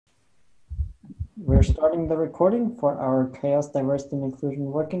we're starting the recording for our Chaos, Diversity, and Inclusion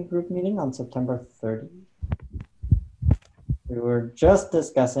Working Group meeting on September 30. We were just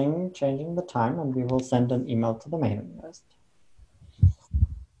discussing changing the time, and we will send an email to the mailing list.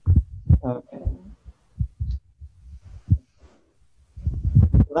 Okay.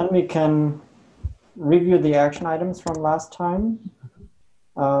 Then we can review the action items from last time.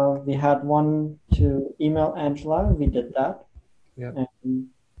 We had one to email Angela. We did that. Yep. And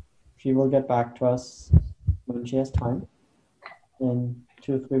she will get back to us when she has time in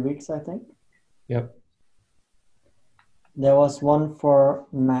 2 or 3 weeks, I think. Yep. There was one for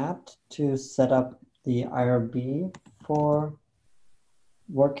Matt to set up the IRB for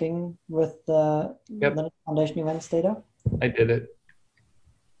working with the Linux Foundation events data. I did it.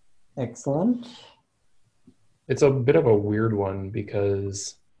 Excellent. It's a bit of a weird one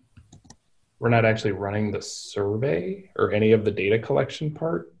because we're not actually running the survey or any of the data collection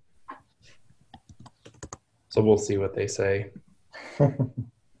part. So we'll see what they say. You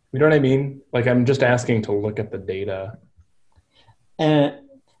know what I mean? Like, I'm just asking to look at the data. And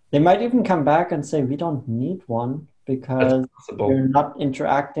they might even come back and say, we don't need one because you're not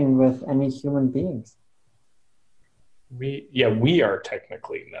interacting with any human beings. We are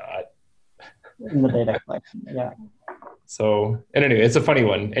technically not. In the data collection, yeah. So, and anyway, it's a funny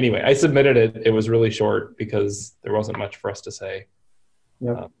one. Anyway, I submitted it. It was really short because there wasn't much for us to say.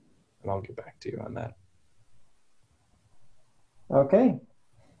 Yep. And I'll get back to you on that. Okay.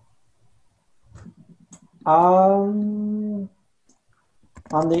 On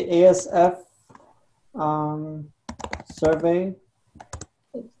the ASF survey,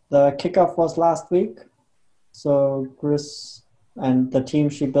 the kickoff was last week. So Chris and the team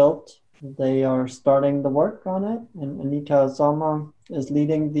she built, they are starting the work on it. And Anita Zama is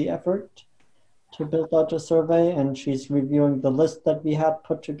leading the effort to build out a survey. And she's reviewing the list that we had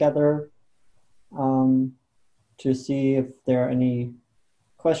put together to see if there are any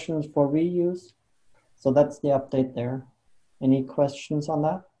questions for reuse. So that's the update there. Any questions on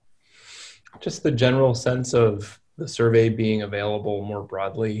that? Just the general sense of the survey being available more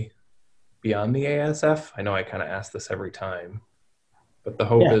broadly beyond the ASF. I know I kind of ask this every time, but the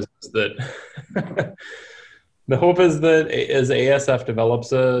hope is that the hope is that as ASF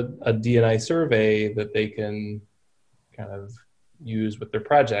develops a D&I survey that they can kind of use with their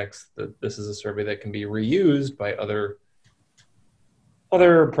projects, that this is a survey that can be reused by other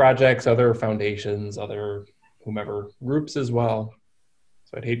projects, other foundations, other whomever groups as well.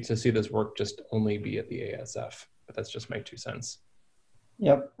 So I'd hate to see this work just only be at the ASF, but that's just my 2 cents.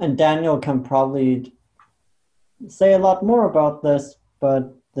 Yep, and Daniel can probably say a lot more about this,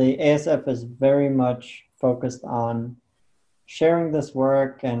 but the ASF is very much focused on sharing this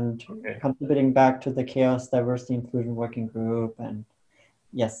work and contributing back to the Chaos, Diversity, Inclusion Working Group. And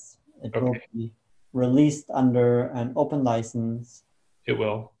yes, it will be released under an open license. It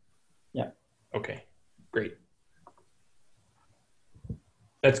will? Yeah. Okay, great.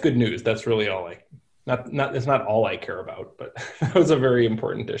 That's good news. That's really all it's not all I care about, but that was a very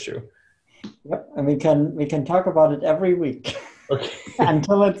important issue. Yep, and we can talk about it every week. Okay.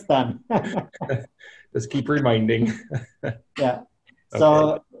 Until it's done. Just keep reminding. Yeah.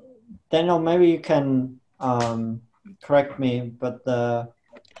 So Daniel, maybe you can correct me, but the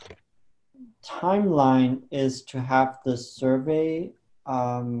timeline is to have the survey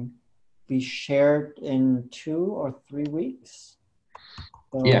be shared in 2 or 3 weeks.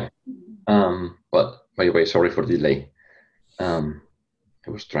 So, yeah. Well, by the way, sorry for the delay. I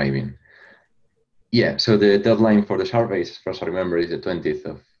was driving. Yeah, so the deadline for the surveys, as far as I remember, is the 20th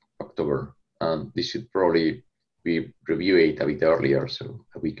of October. This should probably be reviewed a bit earlier, so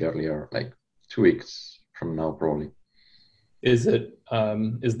a week earlier, like 2 weeks from now, probably. Is it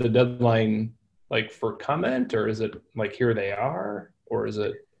is the deadline like for comment, or is it like here they are, or is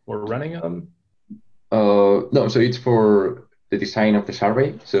it we're running them? No, so it's for the design of the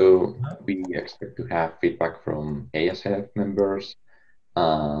survey. So we expect to have feedback from ASF members.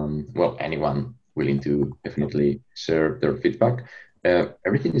 Well, anyone willing to definitely share their feedback.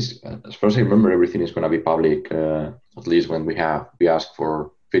 Everything is, as far as I remember, everything is going to be public, at least when we ask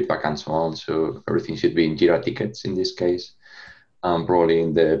for feedback and so on. So everything should be in Jira tickets in this case, probably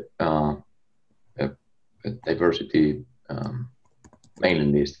in the diversity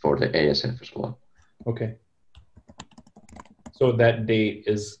mailing list for the ASF as well. Okay. So that date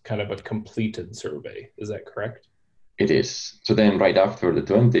is kind of a completed survey. Is that correct? It is. So then right after the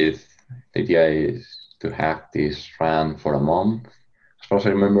 20th, the idea is to have this run for a month. As far as I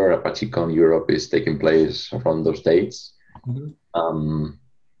remember, ApacheCon Europe is taking place around those dates. Mm-hmm.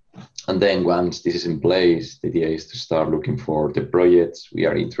 And then once this is in place, the idea is to start looking for the projects we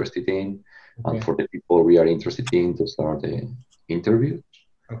are interested in and Okay. for the people we are interested in to start the interview.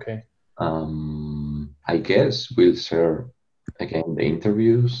 Okay. I guess we'll share again the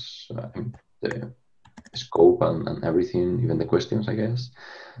interviews, the scope and everything, even the questions, I guess.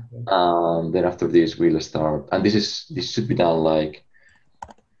 Okay. Then after this, we'll start, and this should be done like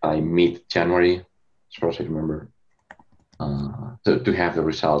by mid-January, as far as I remember, to have the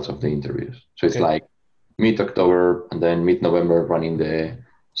results of the interviews. So it's Okay. like mid-October and then mid-November running the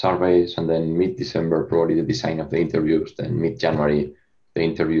surveys, and then mid-December probably the design of the interviews, then mid-January the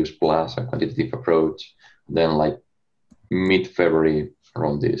interviews plus a quantitative approach, then like mid-February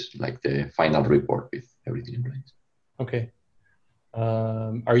around this, like the final report with everything in place. Okay.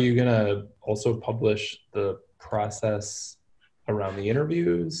 Are you gonna also publish the process around the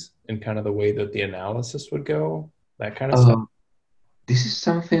interviews and kind of the way that the analysis would go, that kind of stuff? This is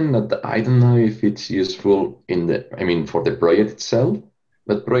something that I don't know if it's useful for the project itself,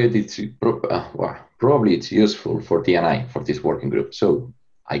 but probably it's useful for D&I, for this working group. So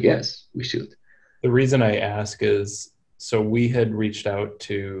I guess we should. The reason I ask is, so we had reached out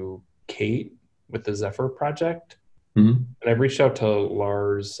to Kate with the Zephyr project, Mm-hmm. and I've reached out to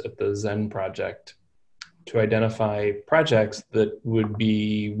Lars at the Zen project to identify projects that would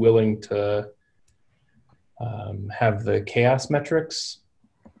be willing to have the CHAOSS metrics,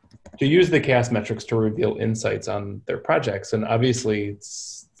 to use the CHAOSS metrics to reveal insights on their projects. And obviously,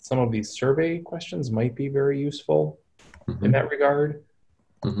 some of these survey questions might be very useful Mm-hmm. in that regard.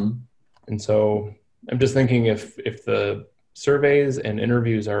 Mm-hmm. And so I'm just thinking if the surveys and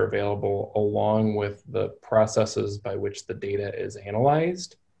interviews are available along with the processes by which the data is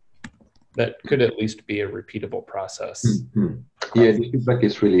analyzed, that could at least be a repeatable process. Mm-hmm. Yeah, this feedback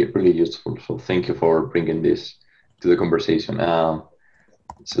is really, really useful. So thank you for bringing this to the conversation.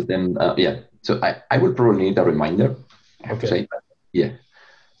 So I would probably need a reminder, I have to say. Yeah.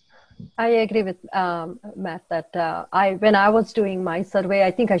 I agree with Matt that when I was doing my survey,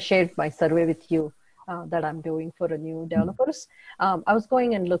 I think I shared my survey with you that I'm doing for the new developers. I was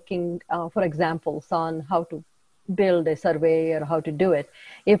going and looking for examples on how to build a survey or how to do it.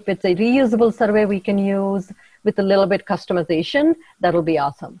 If it's a reusable survey we can use with a little bit customization, that'll be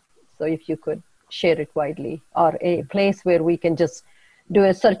awesome. So if you could share it widely, or a place where we can just do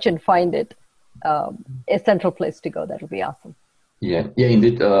a search and find it, a central place to go, that'll be awesome. Yeah,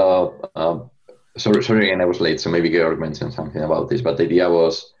 indeed. Sorry again, I was late, so maybe Georg mentioned something about this, but the idea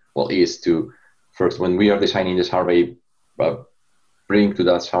is to first, when we are designing the survey, bring to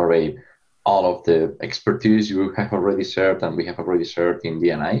that survey all of the expertise you have already shared and we have already shared in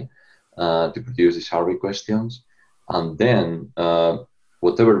D&I to produce the survey questions, and then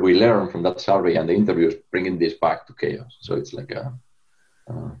whatever we learn from that survey and the interviews, bringing this back to CHAOSS. So it's like yeah.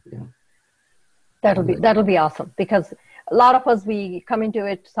 That'll be awesome, because a lot of us, we come into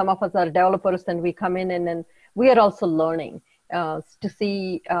it, some of us are developers, and we come in and then we are also learning to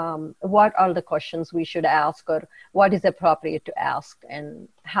see what are the questions we should ask or what is appropriate to ask, and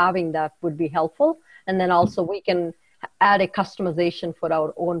having that would be helpful. And then also we can add a customization for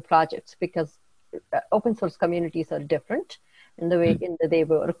our own projects, because open source communities are different in the way they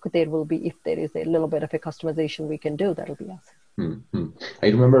work. There will be, if there is a little bit of a customization we can do, that'll be awesome. Mm-hmm. I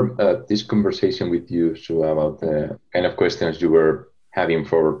remember this conversation with you, Sue, about the kind of questions you were having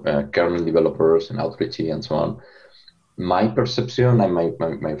for kernel developers and outreachy and so on. My perception and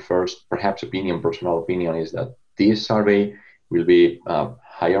my first perhaps personal opinion, is that this survey will be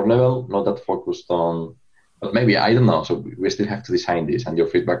higher level, not that focused on, but maybe, I don't know. So we still have to design this, and your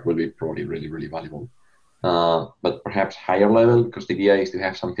feedback will be probably really, really valuable. But perhaps higher level, because the idea is to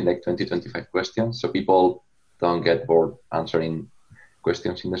have something like 20, 25 questions, so people don't get bored answering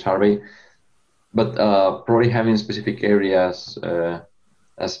questions in the survey. But probably having specific areas,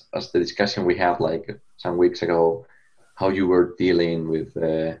 as the discussion we had like some weeks ago, how you were dealing with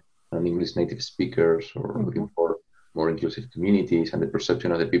non-English native speakers, or looking for more inclusive communities and the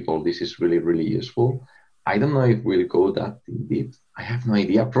perception of the people. This is really, really useful. I don't know if we'll go that in depth. I have no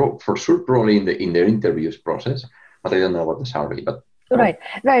idea. For sure, probably in their interviews process, but I don't know about the survey. But Right.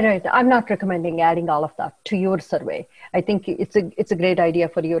 I'm not recommending adding all of that to your survey. I think it's a great idea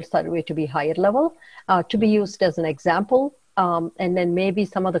for your survey to be higher level, to be used as an example. And then maybe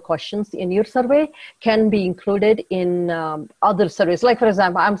some of the questions in your survey can be included in other surveys. Like, for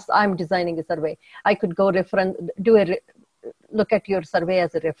example, I'm designing a survey. I could go look at your survey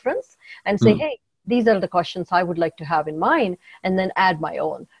as a reference and say, hey, these are the questions I would like to have in mind, and then add my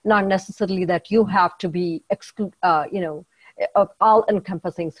own. Not necessarily that you have to be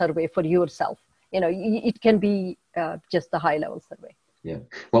all-encompassing survey for yourself. It can be just the high-level survey. Yeah.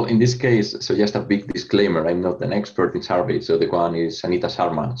 Well, in this case, so just a big disclaimer, I'm not an expert in surveys. So the one is Anita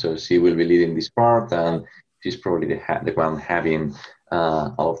Sharma. So she will be leading this part, and she's probably the one having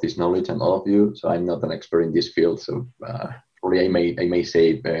all of this knowledge and all of you. So I'm not an expert in this field. So probably I may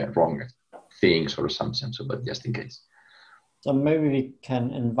say wrong things or assumptions, so, but just in case. So maybe we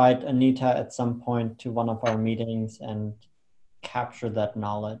can invite Anita at some point to one of our meetings and capture that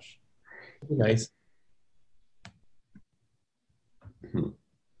knowledge. Nice. Hmm.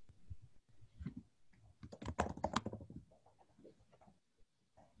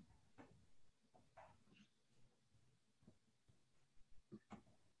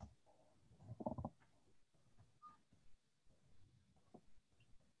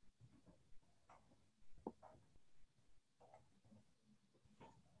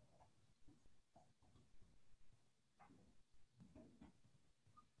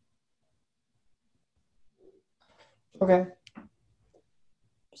 Okay.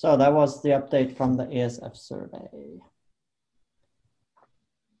 So that was the update from the ASF survey.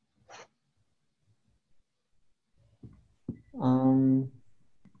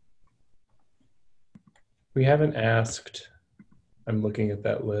 We haven't asked, I'm looking at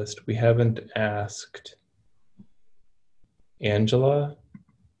that list, we haven't asked Angela.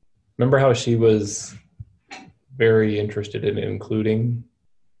 Remember how she was very interested in including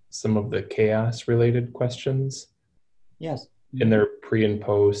some of the chaos related questions? Yes. In their pre and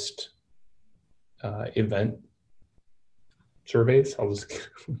post event surveys. I'll just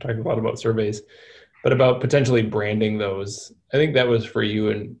talk a lot about surveys, but about potentially branding those. I think that was for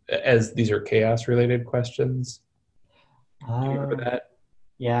you, and as these are chaos related questions. Do you remember that?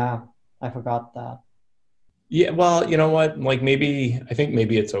 Yeah, I forgot that. Yeah, well, you know what? Like I think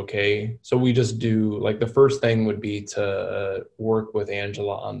maybe it's okay. So we just do, like, the first thing would be to work with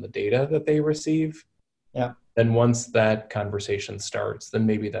Angela on the data that they receive. Yeah. Then once that conversation starts, then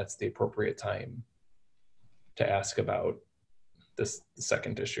maybe that's the appropriate time to ask about the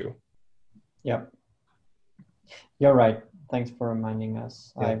second issue. Yep. You're right. Thanks for reminding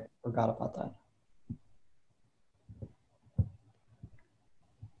us. Yeah. I forgot about that.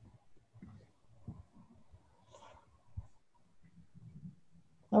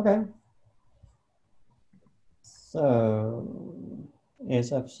 Okay. So,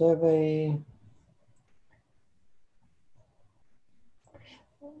 ASF survey.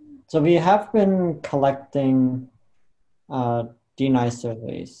 So we have been collecting D&I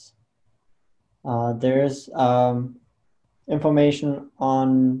surveys. There's information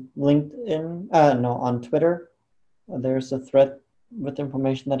on LinkedIn, on Twitter. There's a thread with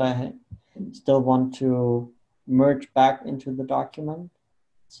information that I still want to merge back into the document.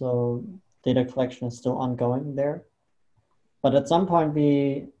 So data collection is still ongoing there. But at some point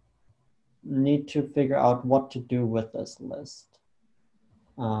we need to figure out what to do with this list.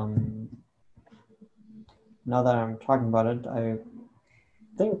 Now that I'm talking about it, I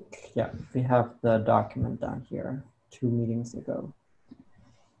think, yeah, we have the document down here 2 meetings ago.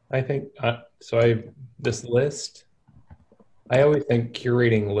 I think, this list, I always think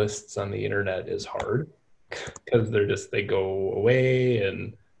curating lists on the internet is hard because they go away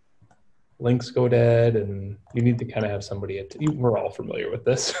and links go dead, and you need to kind of have somebody, we're all familiar with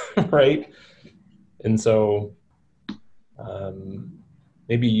this, right? And so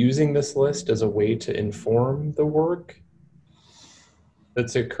maybe using this list as a way to inform the work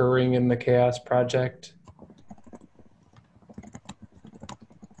that's occurring in the CHAOSS project.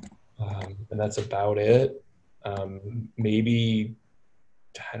 And that's about it. Maybe,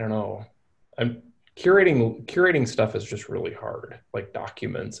 I don't know. Curating stuff is just really hard, like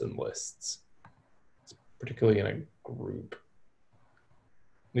documents and lists, particularly in a group.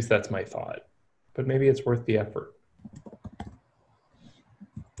 At least that's my thought. But maybe it's worth the effort.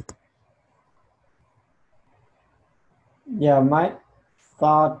 Yeah, my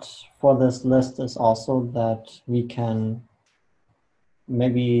thought for this list is also that we can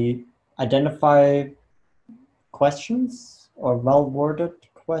maybe identify questions or well-worded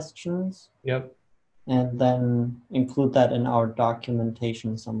questions. Yep. And then include that in our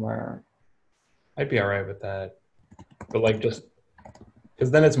documentation somewhere. I'd be all right with that. But like, just because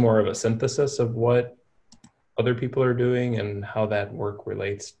then it's more of a synthesis of what other people are doing and how that work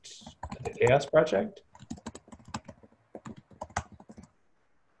relates to the CHAOSS project.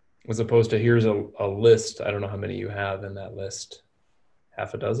 As opposed to here's a list. I don't know how many you have in that list.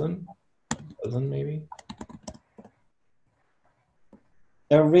 Half a dozen? A dozen maybe?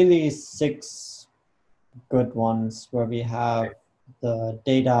 There are really 6 good ones where we have the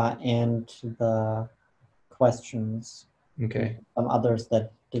data and the questions. Okay. Some others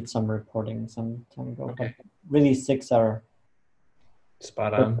that did some reporting some time ago. Okay. But really 6 are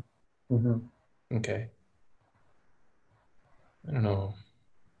Spot on. Mhm. Okay. I don't know.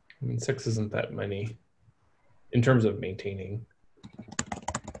 I mean, 6 isn't that many in terms of maintaining.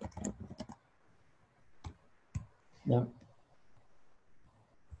 Yeah.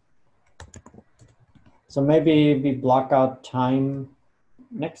 So maybe we block out time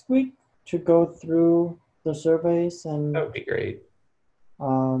next week to go through the surveys That and would be great.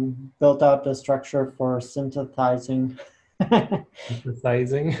 build out the structure for synthesizing.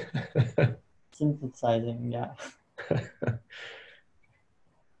 Synthesizing. Synthesizing, yeah.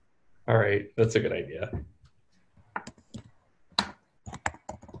 All right, that's a good idea.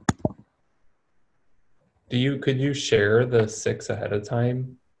 Could you share the 6 ahead of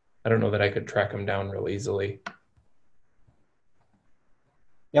time? I don't know that I could track them down real easily.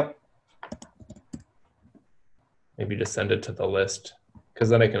 Yep. Maybe just send it to the list, because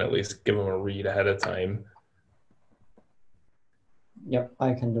then I can at least give them a read ahead of time. Yep,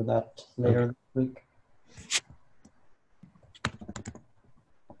 I can do that later this week.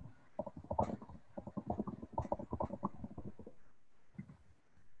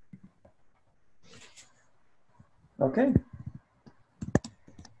 Okay.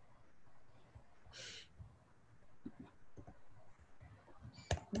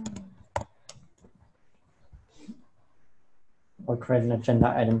 We'll create an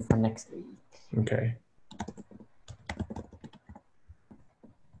agenda item for next week. Okay.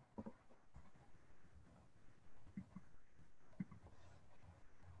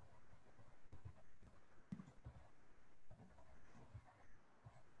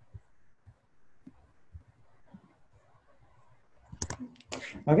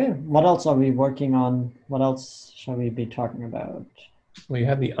 Okay, what else are we working on? What else shall we be talking about? We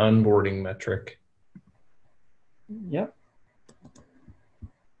have the onboarding metric. Yep.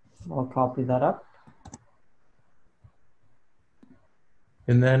 I'll copy that up.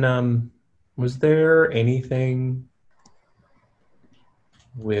 And then was there anything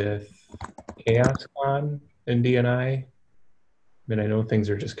with CHAOSS.D&I and D&I? I mean, I know things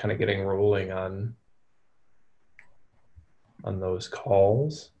are just kind of getting rolling on those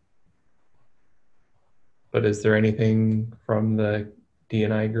calls. But is there anything from the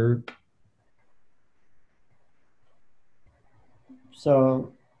D&I group?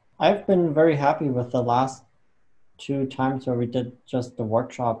 So I've been very happy with the last 2 times where we did just the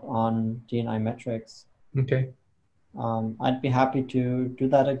workshop on D&I metrics. Okay. I'd be happy to do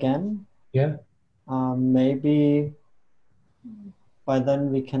that again. Yeah. Maybe by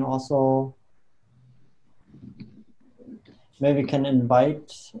then we can also maybe can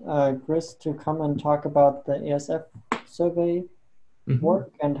invite Chris to come and talk about the ASF survey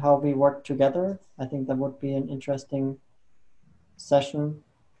work and how we work together. I think that would be an interesting session.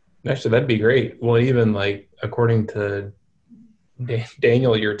 Actually, that'd be great. Well, even like according to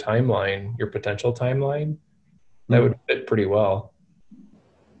Daniel, your timeline, your potential timeline, that would fit pretty well.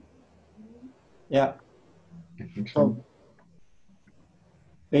 Yeah. I think so. So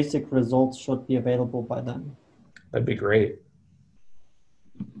basic results should be available by then. That'd be great.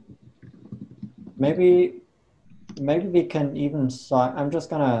 Maybe we can even I'm just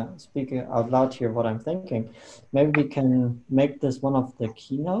gonna speak out loud here what I'm thinking. Maybe we can make this one of the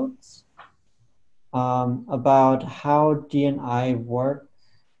keynotes about how D&I work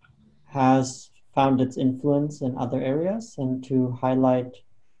has found its influence in other areas and to highlight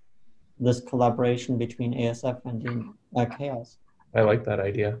this collaboration between ASF and CHAOSS. I like that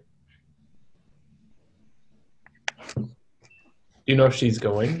idea. Do you know if she's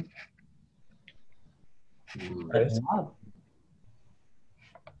going?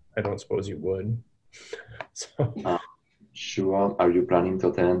 I don't suppose you would. So. Shua, are you planning to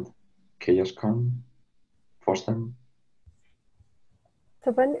attend CHAOSScon, Boston?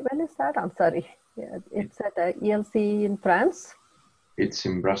 So when is that? I'm sorry. Yeah, it's at ELC in France. It's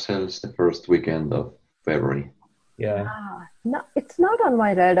in Brussels the first weekend of February. Yeah. No, it's not on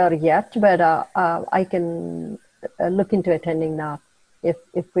my radar yet, but I can look into attending now if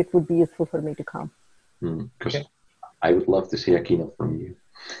it would be useful for me to come. Because I would love to see a keynote from you,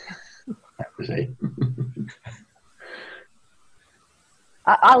 I have to say.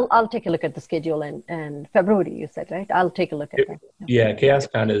 I'll take a look at the schedule and February, you said, right? I'll take a look at that. Yeah,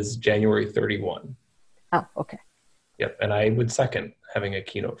 CHAOSScon is January 31. Oh, okay. Yep, and I would second having a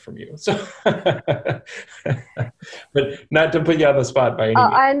keynote from you. So, but not to put you on the spot by any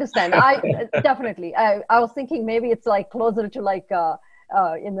means. I understand. Definitely. I was thinking maybe it's like closer to like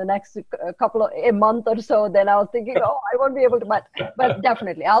in the next a month or so. Then I was thinking, I won't be able to. But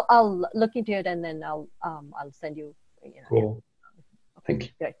definitely, I'll look into it and then I'll send you. Cool. Thank you.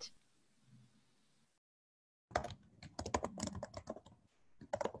 Great.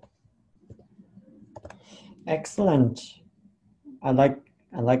 Excellent. I like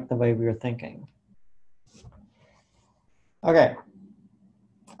the way we were thinking. Okay.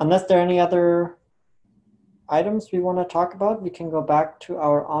 Unless there are any other items we want to talk about, we can go back to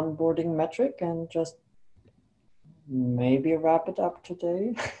our onboarding metric and just maybe wrap it up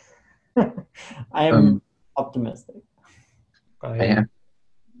today. I am optimistic. I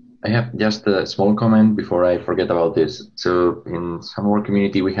have just a small comment before I forget about this. So in some of our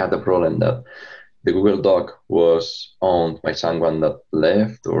community, we had the problem that the Google Doc was owned by someone that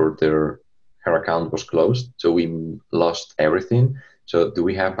left or her account was closed. So we lost everything. So do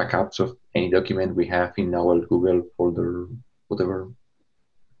we have backups of any document we have in our Google folder, whatever?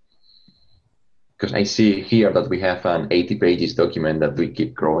 Because I see here that we have an 80 pages document that we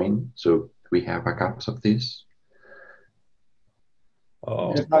keep growing. So do we have backups of this?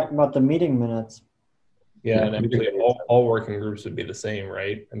 Oh, You're talking about the meeting minutes. yeah, and actually all working groups would be the same,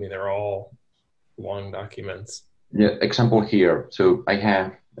 right? I mean, they're all long documents. Yeah, example here. So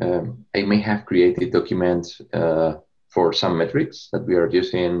I may have created documents for some metrics that we are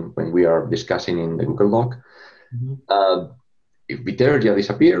using when we are discussing in the Google Doc. If Bitergia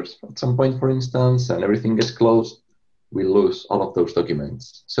disappears at some point, for instance, and everything gets closed, we lose all of those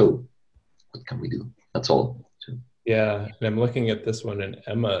documents. So what can we do? That's all. So, yeah, and I'm looking at this one, and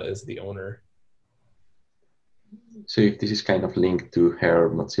Emma is the owner. so if this is kind of linked to her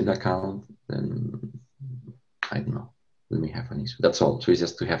Mozilla account, then I don't know. We may have an issue. That's all. So it's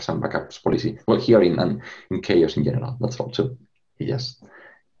just to have some backups policy. Well, here in CHAOSS in general. That's all. So yes.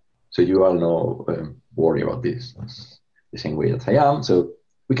 So you all know, worry about this. That's the same way that I am. So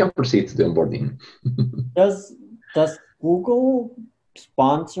we can proceed to the onboarding. Does Google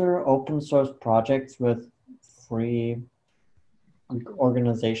sponsor open source projects with free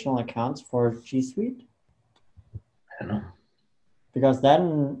organizational accounts for G Suite? I don't know. Because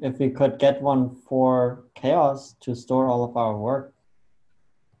then if we could get one for CHAOSS to store all of our work,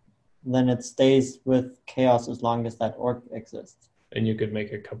 then it stays with CHAOSS as long as that org exists. And you could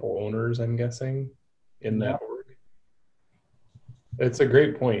make a couple owners, I'm guessing, in that org. It's a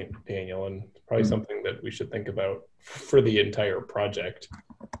great point, Daniel, and it's probably something that we should think about for the entire project.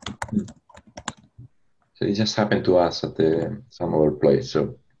 So it just happened to us at some other place.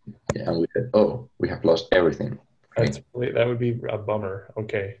 So yeah, and we said, oh, we have lost everything. That would be a bummer.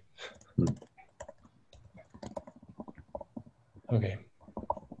 Okay. Okay.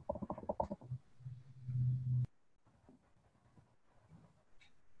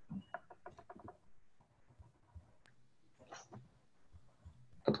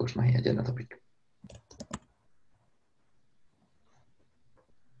 That was my agenda topic.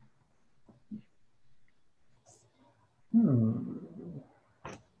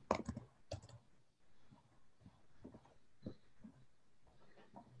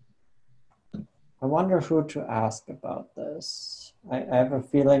 I wonder who to ask about this. I have a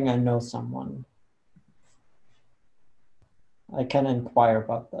feeling I know someone. I can inquire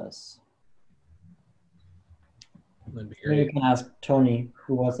about this. That'd be great. You can ask Tony,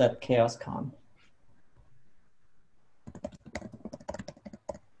 who was at CHAOSScon.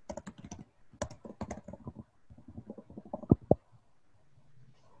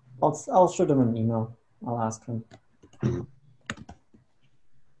 I'll shoot him an email. I'll ask him.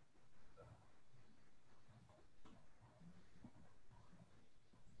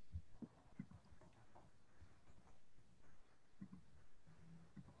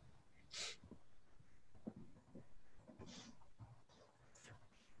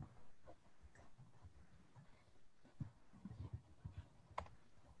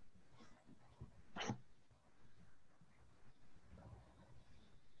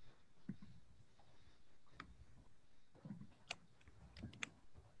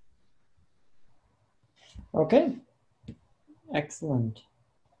 Okay, excellent.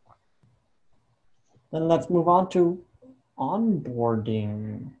 Then let's move on to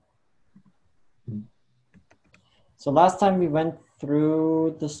onboarding. So last time we went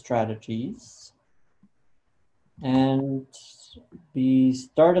through the strategies and we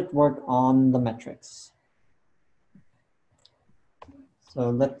started work on the metrics. So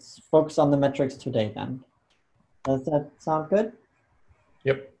let's focus on the metrics today then. Does that sound good?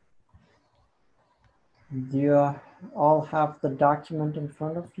 Yep. Do you all have the document in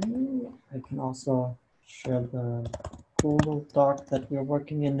front of you? I can also share the Google Doc that we're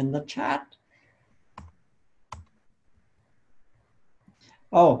working in the chat.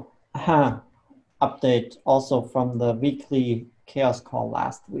 Oh, update also from the weekly CHAOSS call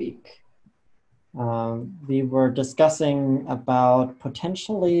last week. We were discussing about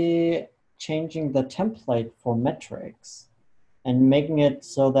potentially changing the template for metrics. and making it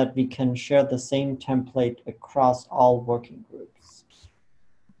so that we can share the same template across all working groups.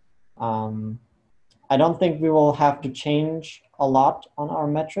 I don't think we will have to change a lot on our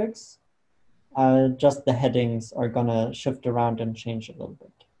metrics. Just the headings are gonna shift around and change a little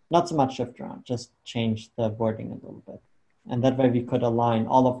bit. Not so much shift around, just change the wording a little bit. And that way we could align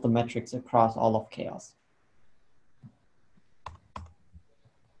all of the metrics across all of CHAOSS.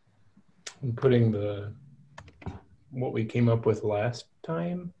 I'm putting what we came up with last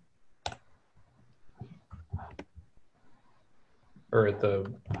time, or at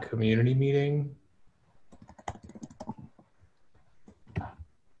the community meeting,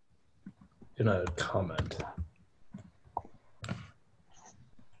 in a comment.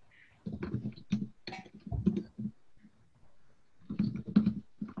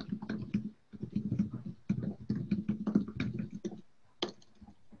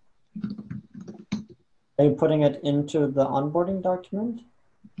 Are you putting it into the onboarding document?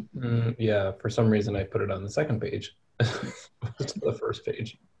 Yeah, for some reason I put it on the second page. It's the first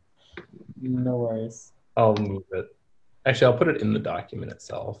page. No worries. I'll move it. Actually, I'll put it in the document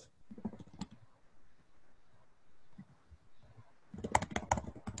itself.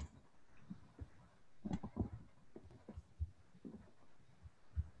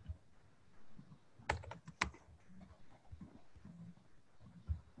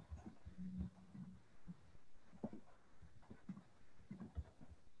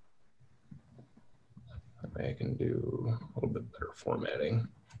 I can do a little bit better formatting.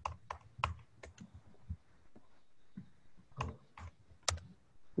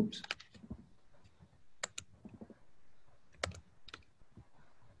 Oops.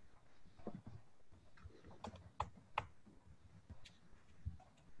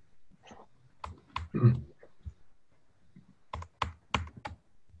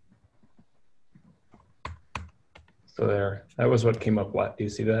 So there, that was what came up last. Do you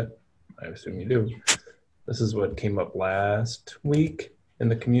see that? I assume you do. This is what came up last week in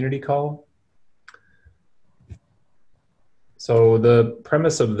the community call. So the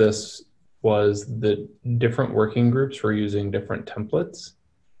premise of this was that different working groups were using different templates,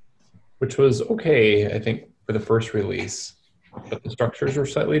 which was okay, I think, for the first release, but the structures were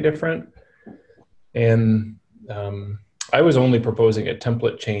slightly different. And I was only proposing a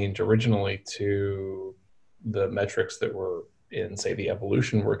template change originally to the metrics that were in, say, the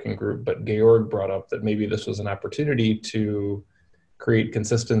evolution working group, but Georg brought up that maybe this was an opportunity to create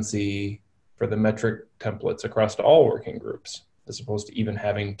consistency for the metric templates across to all working groups, as opposed to even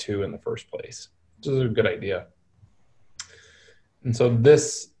having two in the first place. This is a good idea. And so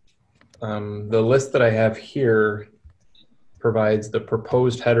this, the list that I have here provides the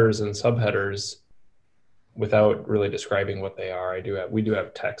proposed headers and subheaders without really describing what they are. We do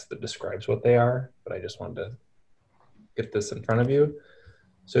have text that describes what they are, but I just wanted to get this in front of you.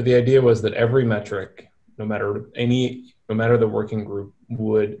 So the idea was that every metric, no matter the working group,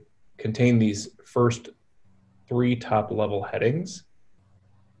 would contain these first 3 top level headings.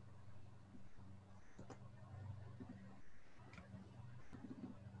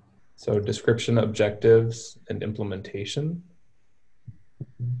 So description, objectives, and implementation.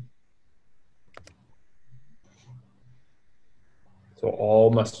 So all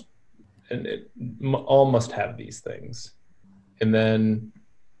must have these things. And then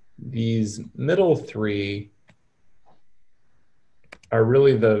these middle 3 are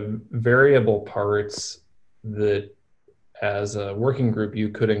really the variable parts that as a working group you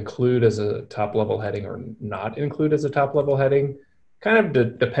could include as a top level heading or not include as a top level heading, kind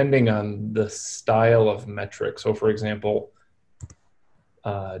of depending on the style of metric. So for example,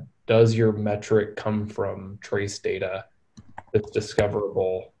 does your metric come from trace data that's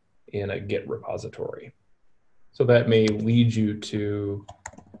discoverable in a Git repository? So that may lead you to,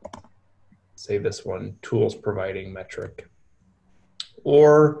 say this one, tools providing metric.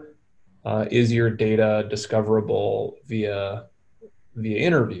 Or is your data discoverable via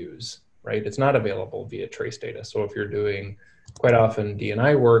interviews, right? It's not available via trace data. So if you're doing quite often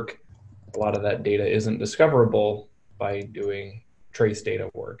D&I work, a lot of that data isn't discoverable by doing trace data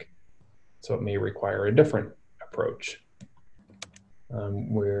work. So it may require a different approach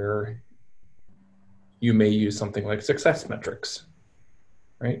where you may use something like success metrics,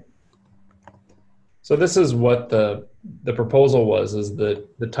 right? So this is what the proposal was, is that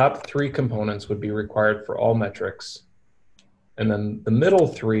the top 3 components would be required for all metrics. And then the middle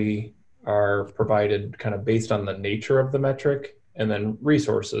 3 are provided kind of based on the nature of the metric, and then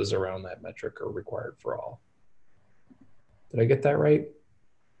resources around that metric are required for all. Did I get that right?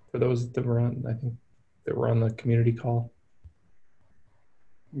 For those that were on, I think, that were on the community call?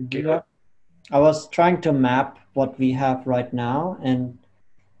 Yeah. I was trying to map what we have right now, and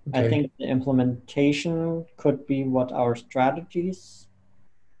I Okay. think the implementation could be what our strategies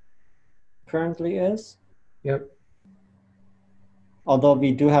currently is. Yep. Although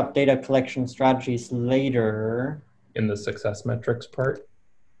we do have data collection strategies later. In the success metrics part?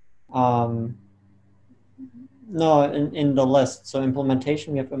 No, in the list. So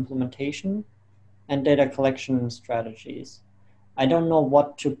implementation, we have implementation and data collection strategies. I don't know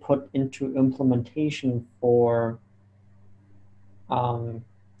what to put into implementation for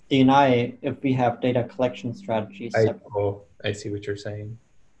D&I if we have data collection strategies separate. I see what you're saying.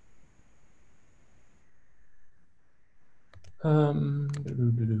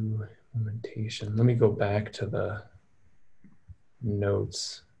 Implementation. Let me go back to the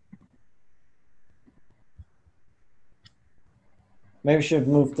notes. Maybe we should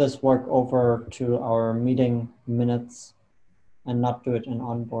move this work over to our meeting minutes and not do it in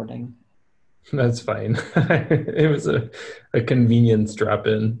onboarding. That's fine. It was a convenience drop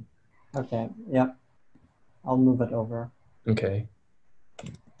in. Okay, yeah. I'll move it over. Okay.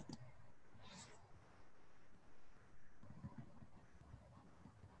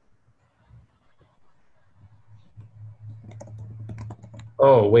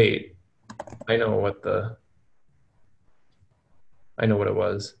 Oh, wait. I know what it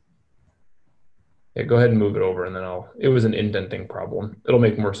was. Yeah, go ahead and move it over and then it was an indenting problem. It'll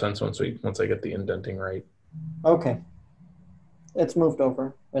make more sense once I get the indenting right. Okay. It's moved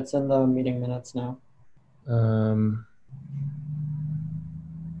over. It's in the meeting minutes now.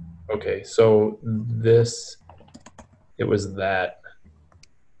 Okay, so it was that.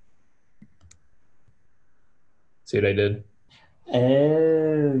 See what I did?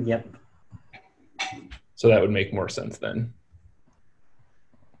 Oh, yep. So that would make more sense then.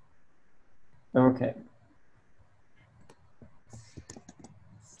 Okay.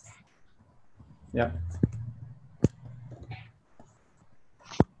 Yep.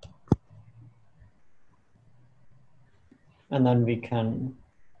 And then we can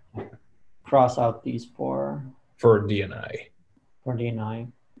cross out these four. For D&I. For D&I.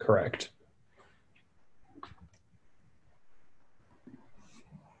 Correct.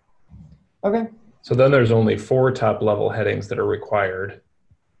 Okay. So then there's only 4 top level headings that are required.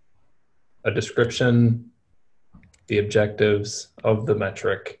 A description, the objectives of the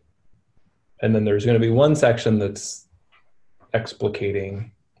metric, and then there's going to be one section that's explicating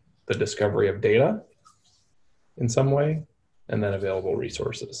the discovery of data in some way, and then available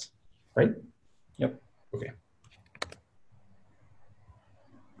resources, right? Yep. Okay.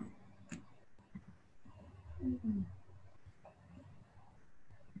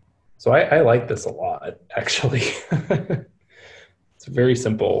 So I like this a lot, actually. It's very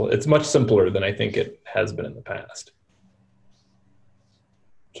simple. It's much simpler than I think it has been in the past.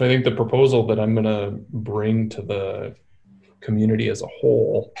 So I think the proposal that I'm going to bring to the community as a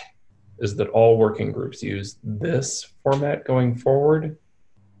whole is that all working groups use this format going forward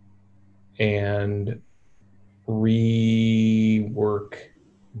and rework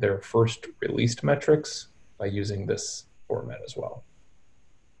their first released metrics by using this format as well.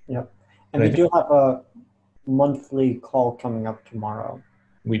 Yep. And we do have a monthly call coming up tomorrow.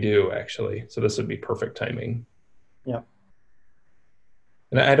 We do, actually. So this would be perfect timing. Yep.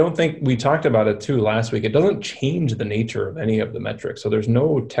 And I don't think we talked about it too last week. It doesn't change the nature of any of the metrics. So there's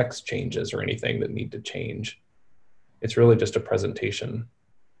no text changes or anything that need to change. It's really just a presentation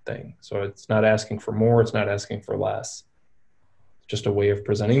thing. So it's not asking for more, it's not asking for less. It's just a way of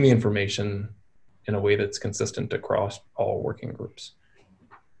presenting the information in a way that's consistent across all working groups.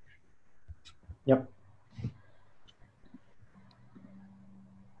 Yep.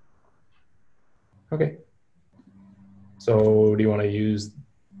 Okay. So do you want to use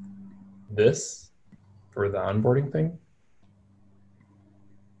this for the onboarding thing?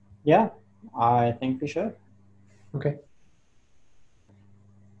 Yeah, I think we should. Okay.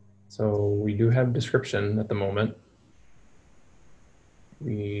 So we do have description at the moment.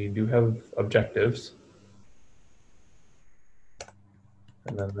 We do have objectives.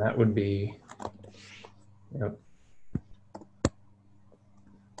 And then that would be, yep.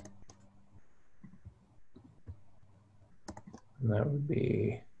 And that would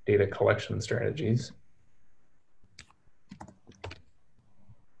be data collection strategies.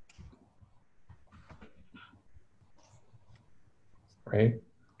 Right?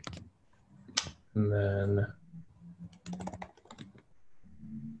 And then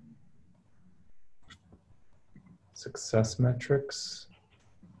success metrics.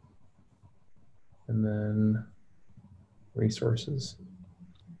 And then resources.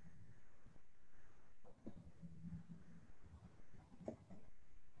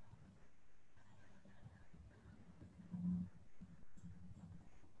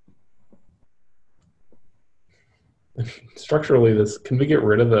 structurally, can we get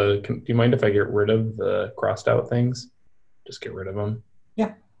rid of do you mind if I get rid of the crossed out things? Just get rid of them?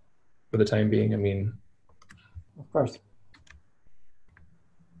 Yeah. For the time being, I mean. Of course.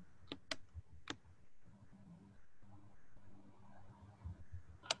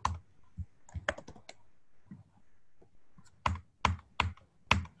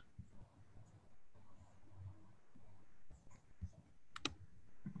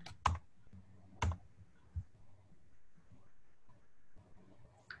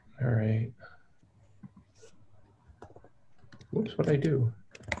 All right. Whoops, what'd I do?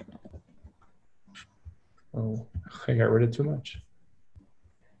 Oh, I got rid of too much.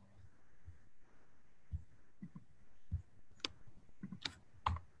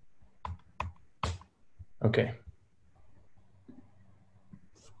 Okay.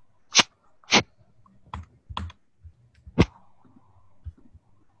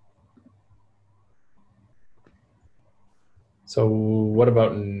 So what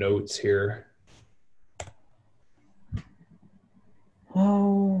about notes here?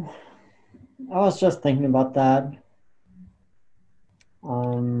 Oh, I was just thinking about that.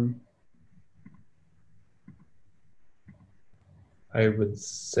 I would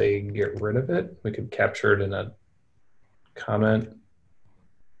say get rid of it. We could capture it in a comment.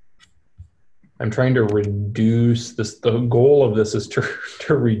 I'm trying to reduce this. The goal of this is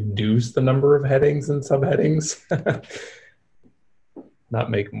to reduce the number of headings and subheadings,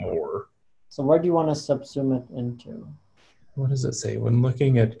 not make more. So where do you want to subsume it into? What does it say? When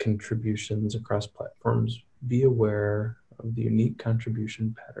looking at contributions across platforms, be aware of the unique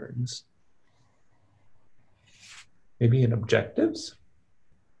contribution patterns. Maybe in objectives?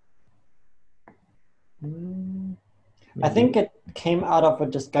 I think it came out of a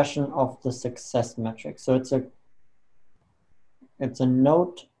discussion of the success metric. So it's a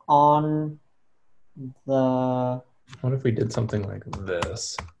note on the. What if we did something like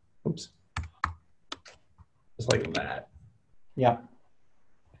this? Oops. Just like that. Yeah.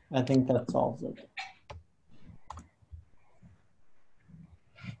 I think that solves it.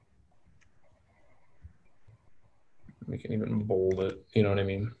 We can even bold it. You know what I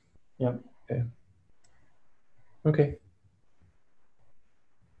mean? Yep. Okay. Okay.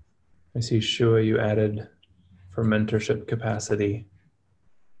 I see, Shua, you added for mentorship capacity.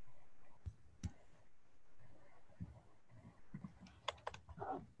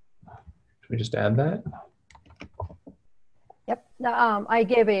 Should we just add that? Yep. I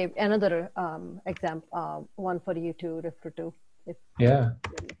gave another example, one for you to refer to. If Yeah.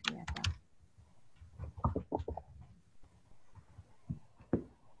 you're looking at that.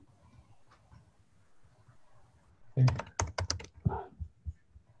 Okay.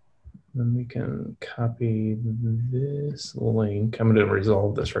 Then we can copy this link. I'm going to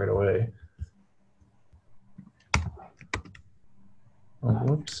resolve this right away. Oh,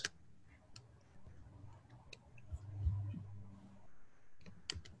 whoops.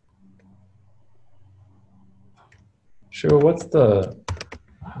 Sure, what's the,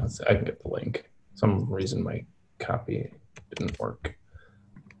 let's see, I can get the link. Some reason my copy didn't work.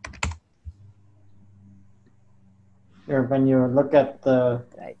 Here, when you look at the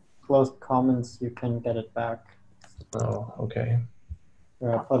closed comments, you can get it back. Oh, okay.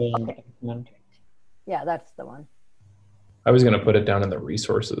 Here, I put it in the document. Yeah, that's the one. I was going to put it down in the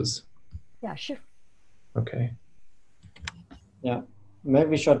resources. Yeah, sure. Okay. Yeah,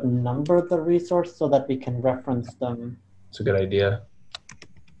 maybe we should number the resource so that we can reference them. It's a good idea.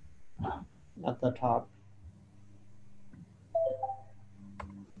 At the top.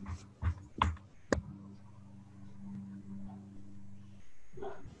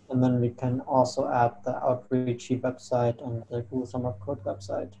 And then we can also add the Outreachy website and the Google Summer of Code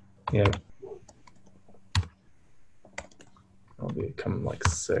website. Yeah. I'll become like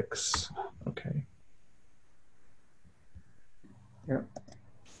 6. Okay. Here,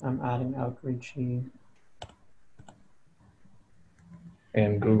 I'm adding Outreachy.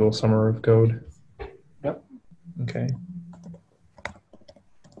 And Google Summer of Code. Yep. Okay.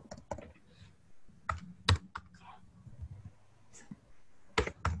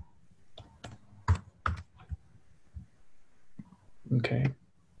 Okay.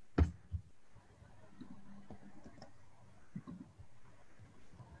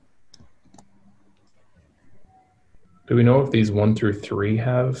 Do we know if these 1 through 3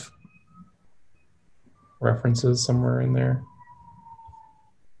 have references somewhere in there?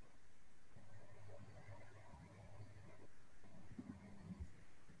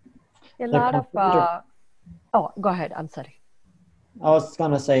 A lot of, oh, go ahead. I'm sorry. I was going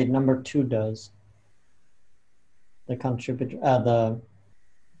to say number 2 does. The contributor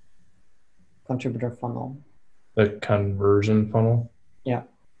funnel. The conversion funnel. Yeah.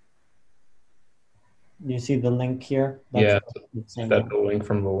 You see the link here? Yeah, the same that's one. the link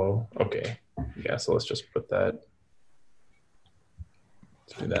from below. Okay. Yeah, so let's just put that.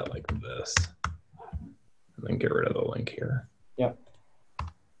 Let's do that like this. And then get rid of the link here. Yep.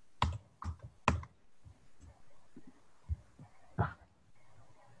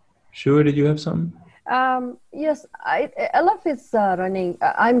 Shua, did you have something? Yes, LF is running,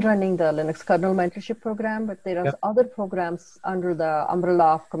 I'm running the Linux kernel mentorship program, but there are other programs under the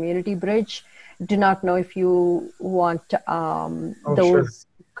umbrella of Community Bridge. Do not know if you want those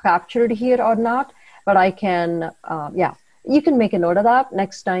captured here or not, but I can, yeah, you can make a note of that.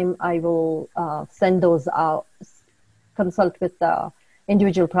 Next time I will send those out, consult with the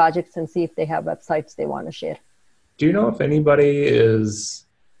individual projects and see if they have websites they want to share. Do you know if anybody is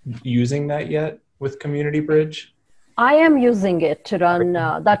using that yet with Community Bridge? I am using it to run,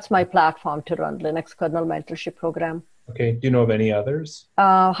 that's my platform to run Linux kernel mentorship program. Okay, do you know of any others?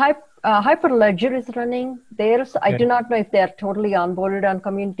 Hyperledger is running theirs. I do not know if they are totally onboarded on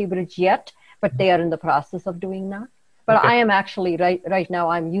Community Bridge yet, but they are in the process of doing that. But I am actually, right now,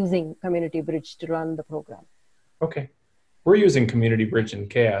 I'm using Community Bridge to run the program. Okay. We're using Community Bridge in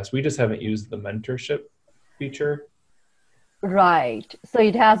CHAOSS. We just haven't used the mentorship feature. Right. So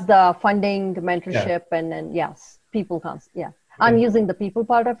it has the funding, the mentorship, and then, yes, people comes. Yeah. Okay. I'm using the people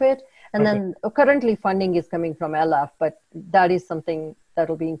part of it. And then currently funding is coming from LF, but that is something that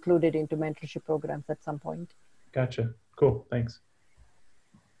will be included into mentorship programs at some point. Gotcha. Cool. Thanks.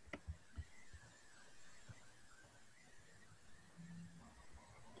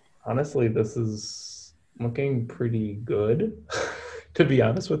 Honestly, this is looking pretty good, to be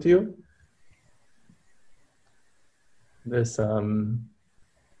honest with you. This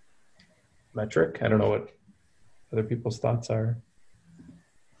metric, I don't know what other people's thoughts are.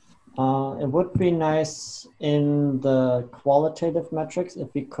 It would be nice in the qualitative metrics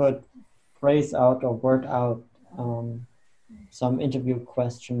if we could phrase out or word out some interview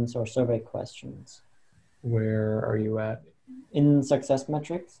questions or survey questions. Where are you at? In success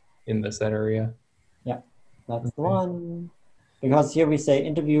metrics. In this area? Yeah, that's the one. Because here we say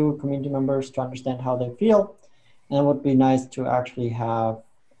interview community members to understand how they feel. And it would be nice to actually have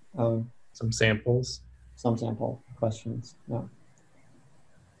some samples. Some sample questions, yeah.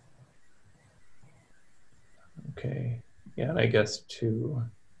 Okay, yeah, and I guess to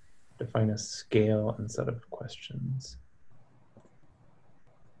define a scale instead of questions.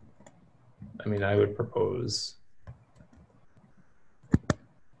 I mean, I would propose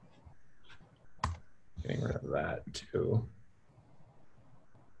getting rid of that too.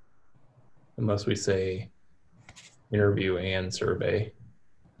 Unless we say interview and survey.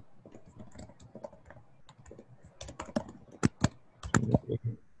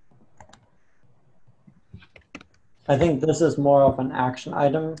 I think this is more of an action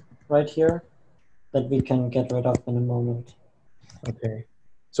item right here that we can get rid of in a moment. Okay.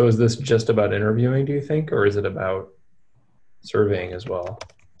 So is this just about interviewing, do you think, or is it about surveying as well?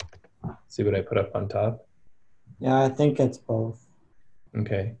 See what I put up on top? Yeah, I think it's both.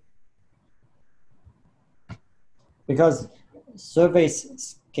 Okay. Because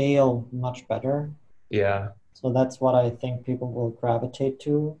surveys scale much better. Yeah. So that's what I think people will gravitate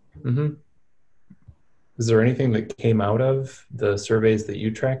to. Mm-hmm. Is there anything that came out of the surveys that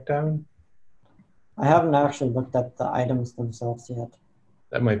you tracked down? I haven't actually looked at the items themselves yet.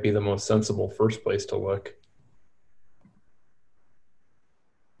 That might be the most sensible first place to look.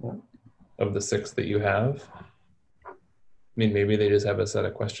 Yeah. Of the 6 that you have. I mean, maybe they just have a set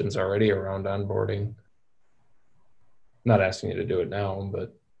of questions already around onboarding. Not asking you to do it now,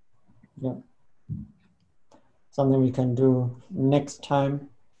 but. Yeah. Something we can do next time.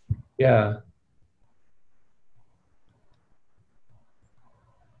 Yeah.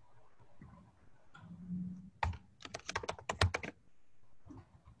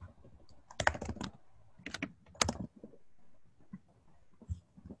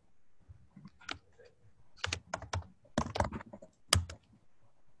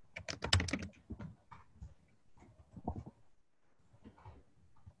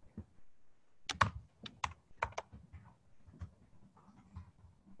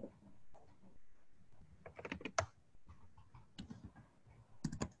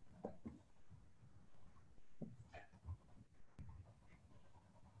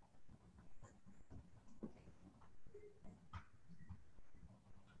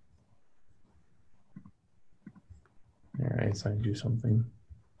 All right, so I do something.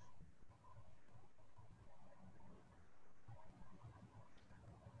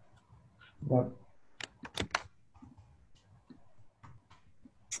 What?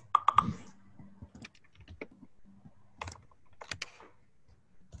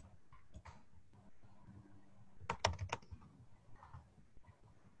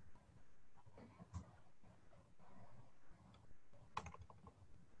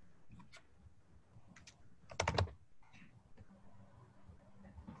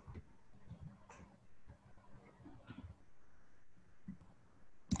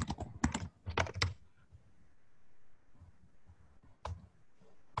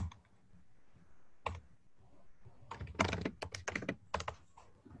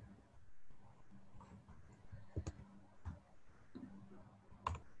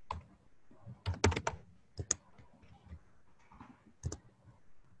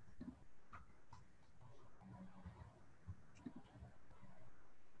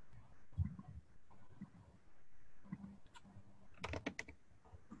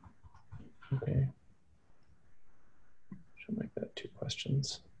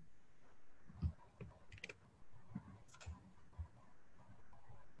 questions.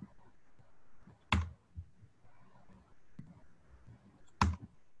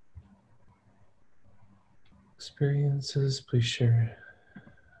 Experiences, please share.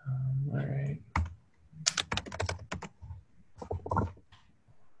 All right.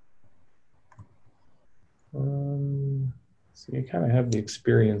 So you kind of have the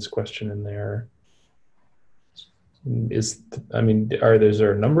experience question in there. Is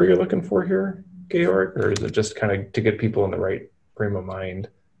there a number you're looking for here, Georg, or is it just kind of to get people in the right frame of mind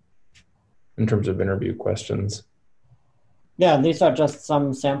in terms of interview questions? Yeah, these are just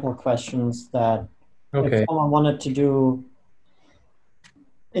some sample questions that Okay. if someone wanted to do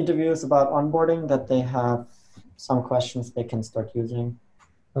interviews about onboarding, that they have some questions they can start using.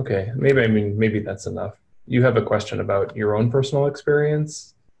 Okay, maybe that's enough. You have a question about your own personal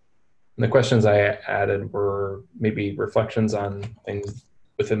experience? And the questions I added were maybe reflections on things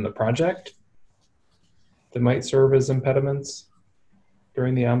within the project that might serve as impediments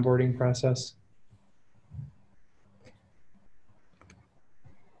during the onboarding process.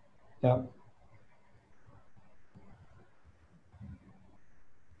 Yeah.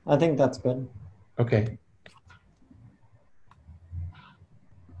 I think that's good. Okay.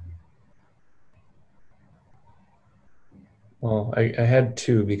 Well, I had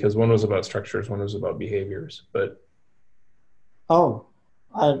two because one was about structures, one was about behaviors, but. Oh,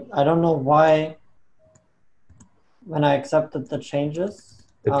 I don't know why when I accepted the changes,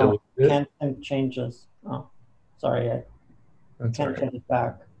 can't send changes. Oh, sorry, I can't get it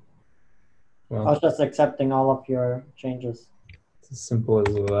back. Well, I was just accepting all of your changes. It's as simple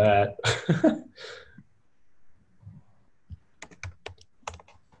as that.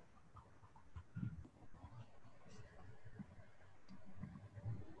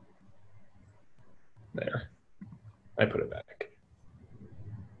 There, I put it back.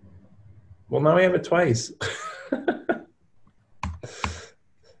 Well, now I have it twice.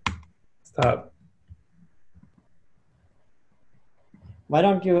 Stop. Why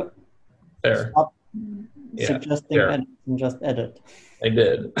don't you stop suggesting edits and just edit? I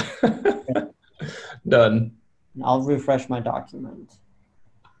did. Done. I'll refresh my document.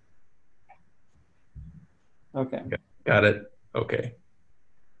 Okay. Got it. Okay.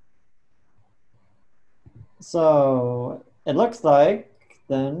 So it looks like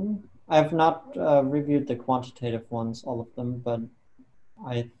then I've not reviewed the quantitative ones, all of them, but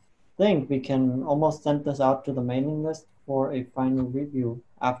I think we can almost send this out to the mailing list for a final review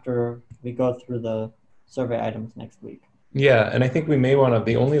after we go through the survey items next week. Yeah, and I think we may want to,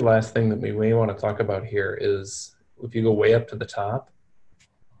 the only last thing that we may want to talk about here is if you go way up to the top,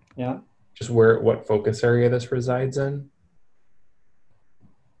 yeah, just what focus area this resides in.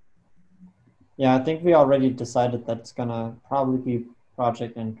 Yeah, I think we already decided that it's gonna probably be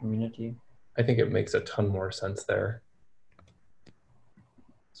project and community. I think it makes a ton more sense there.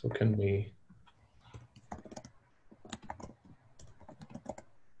 So can we?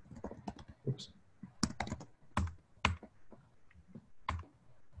 Oops.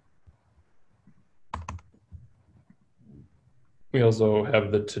 We also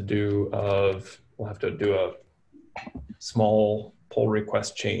have the to-do of, we'll have to do a small pull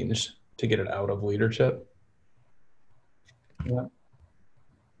request change to get it out of leadership. Yeah.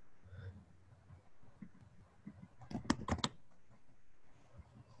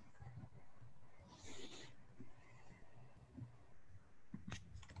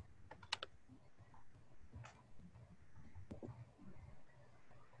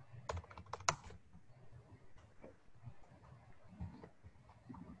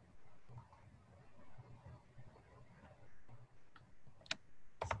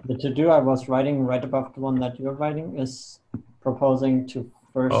 The to-do I was writing right above the one that you're writing is proposing to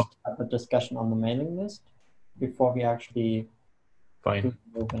first have a discussion on the mailing list before we actually do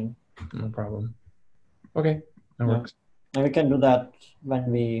moving. No problem. Okay, that works. And we can do that when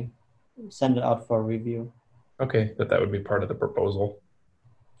we send it out for review. Okay, that would be part of the proposal.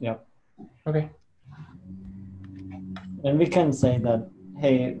 Yep. Okay. And we can say that,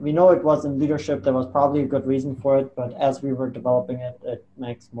 hey, we know it was in leadership, there was probably a good reason for it, but as we were developing it, it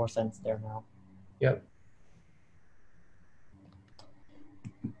makes more sense there now. Yep.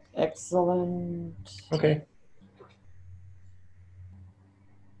 Excellent. Okay.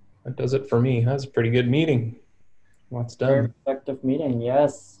 That does it for me. That was a pretty good meeting. Lots done. Very productive meeting,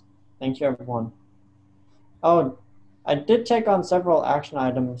 yes. Thank you, everyone. Oh, I did take on several action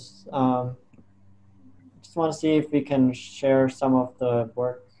items. Just want to see if we can share some of the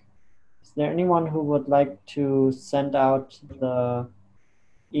work. Is there anyone who would like to send out the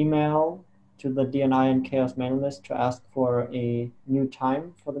email to the D&I and CHAOSS mailing list to ask for a new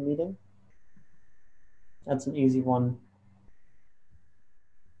time for the meeting. That's an easy one.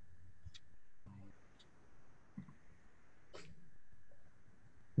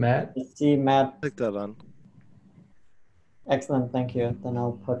 Matt? I see Matt. Click that on. Excellent, thank you. Then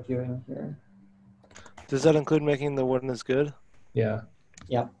I'll put you in here. Does that include making the one is good? Yeah.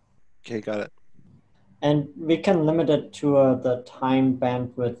 Yep. Okay, got it. And we can limit it to the time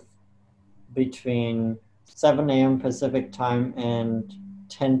bandwidth between 7 a.m. Pacific time and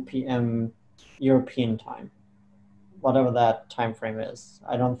 10 p.m. European time, whatever that time frame is.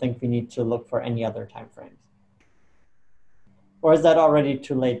 I don't think we need to look for any other time frames. Or is that already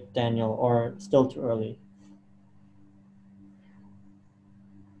too late, Daniel, or still too early?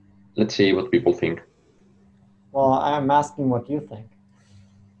 Let's see what people think. Well, I'm asking what you think.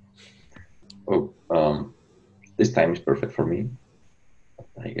 Oh, this time is perfect for me.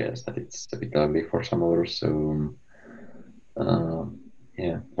 I guess that it's a bit early for some others. So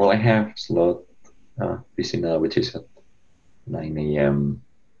yeah. Well, I have slot busy now, which is at 9 a.m.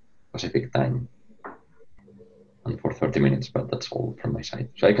 Pacific time, and for 30 minutes. But that's all from my side.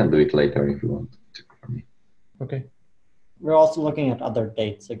 So I can do it later if you want to for me. Okay. We're also looking at other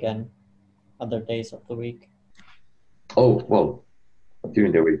dates again, other days of the week. Oh, well,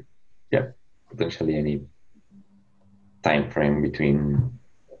 during the week, yeah, potentially any time frame between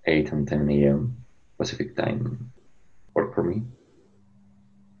 8 and 10 a.m. Pacific time work for me.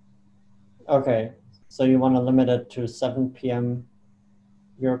 Okay, so you want to limit it to 7 p.m.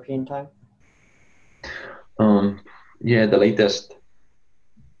 European time? Yeah, the latest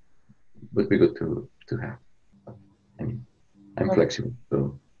would be good to have. I mean, I'm Okay. flexible,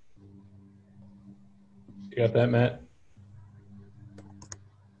 so. You got that, Matt?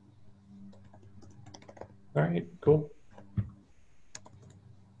 All right, cool.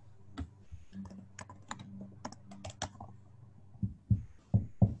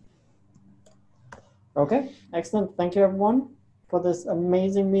 Okay, excellent. Thank you, everyone, for this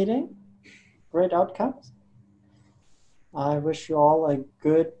amazing meeting. Great outcomes. I wish you all a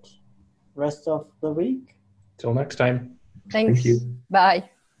good rest of the week. Till next time. Thanks. Thank you. Bye.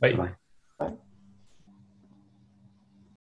 Bye. Bye.